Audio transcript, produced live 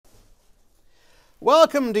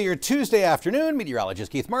Welcome to your Tuesday afternoon.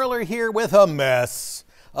 Meteorologist Keith Merler here with a mess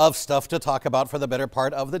of stuff to talk about for the better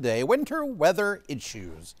part of the day. Winter weather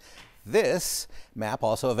issues. This map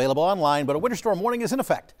also available online, but a winter storm warning is in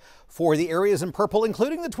effect for the areas in purple,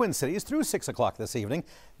 including the Twin Cities, through 6 o'clock this evening.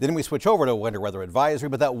 Then we switch over to a winter weather advisory,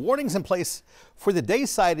 but that warning's in place for the day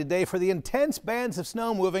side today for the intense bands of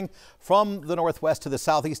snow moving from the northwest to the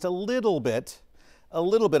southeast. A little bit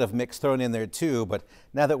of mix thrown in there too, but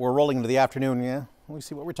now that we're rolling into the afternoon, we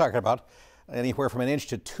see what we're talking about. Anywhere from 1 inch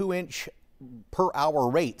to 2 inch per hour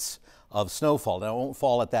rates of snowfall. Now, it won't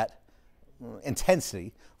fall at that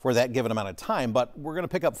intensity for that given amount of time, but we're going to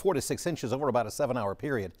pick up 4 to 6 inches over about a 7-hour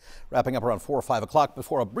period, wrapping up around 4 or 5 o'clock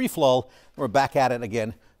before a brief lull. We're back at it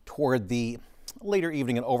again toward the later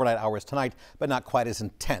evening and overnight hours tonight, but not quite as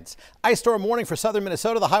intense. Ice storm warning for southern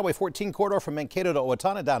Minnesota, the Highway 14 corridor from Mankato to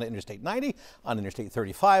Owatonna down to Interstate 90 on Interstate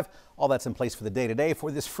 35. All that's in place for the day today for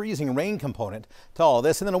this freezing rain component to all of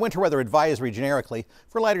this. And then a winter weather advisory generically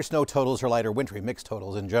for lighter snow totals or lighter wintry mixed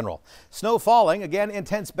totals in general. Snow falling, again,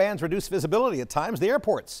 intense bands, reduce visibility at times. The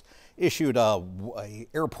airports issued a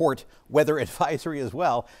airport weather advisory as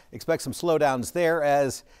well. Expect some slowdowns there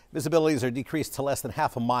as visibilities are decreased to less than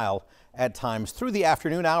half a mile at times through the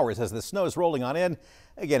afternoon hours as the snow is rolling on in.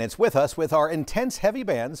 Again, it's with us with our intense heavy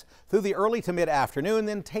bands through the early to mid-afternoon,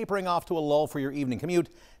 then tapering off to a lull for your evening commute,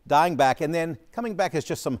 dying back, and then coming back as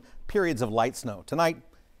just some periods of light snow tonight,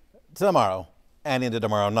 tomorrow, and into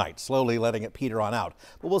tomorrow night, slowly letting it peter on out.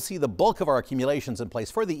 But we'll see the bulk of our accumulations in place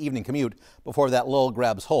for the evening commute before that lull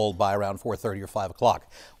grabs hold by around 4:30 or 5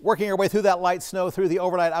 o'clock. Working our way through that light snow through the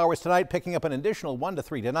overnight hours tonight, picking up an additional 1 to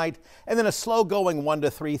 3 tonight, and then a slow going 1 to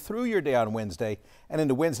 3 through your day on Wednesday and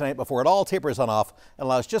into Wednesday night before it all tapers on off and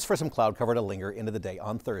allows just for some cloud cover to linger into the day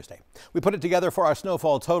on Thursday. We put it together for our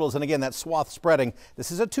snowfall totals, and again, that swath spreading. This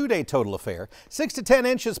is a 2-day total affair. 6 to 10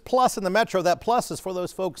 inches plus in the metro. That plus is for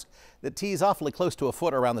those folks that tease awfully close to a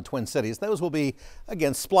foot around the Twin Cities. Those will be,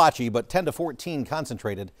 again, splotchy, but 10 to 14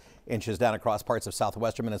 concentrated inches down across parts of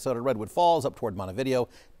southwestern Minnesota, Redwood Falls, up toward Montevideo,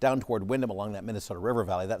 down toward Windham along that Minnesota River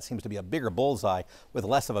Valley. That seems to be a bigger bullseye with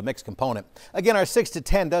less of a mixed component. Again, our 6 to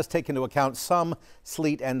 10 does take into account some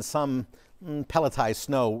sleet and some pelletized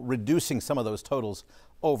snow, reducing some of those totals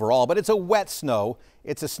overall, but it's a wet snow.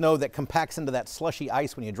 It's a snow that compacts into that slushy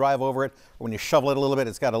ice when you drive over it, or when you shovel it a little bit.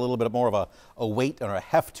 It's got a little bit more of a weight or a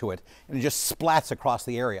heft to it, and it just splats across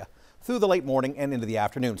the area through the late morning and into the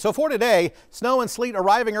afternoon. So for today, snow and sleet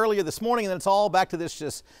arriving earlier this morning, and then it's all back to this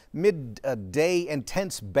just midday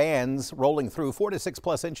intense bands rolling through 4 to 6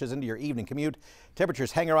 plus inches into your evening commute.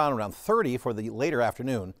 Temperatures hang around 30 for the later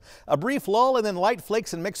afternoon. A brief lull and then light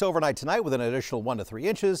flakes and mix overnight tonight with an additional 1 to 3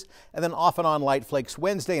 inches, and then off and on light flakes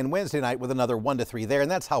Wednesday and Wednesday night with another 1 to 3 there, and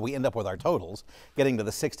that's how we end up with our totals, getting to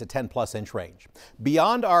the 6 to 10 plus inch range.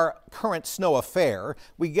 Beyond our current snow affair,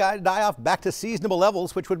 we got to die off back to seasonable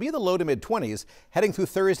levels, which would be the low to mid 20s heading through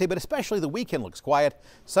Thursday, but especially the weekend looks quiet.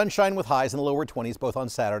 Sunshine with highs in the lower 20s both on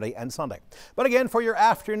Saturday and Sunday. But again, for your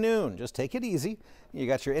afternoon, just take it easy. You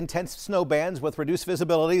got your intense snow bands with reduced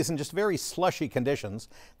visibilities and just very slushy conditions.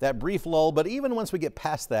 That brief lull, but even once we get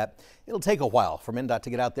past that, it'll take a while for MnDOT to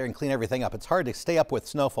get out there and clean everything up. It's hard to stay up with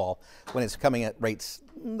snowfall when it's coming at rates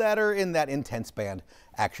that are in that intense band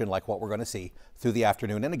action like what we're going to see through the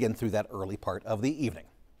afternoon and again through that early part of the evening.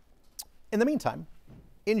 In the meantime,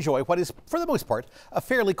 enjoy what is, for the most part, a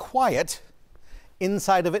fairly quiet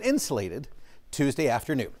inside of an insulated Tuesday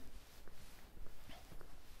afternoon.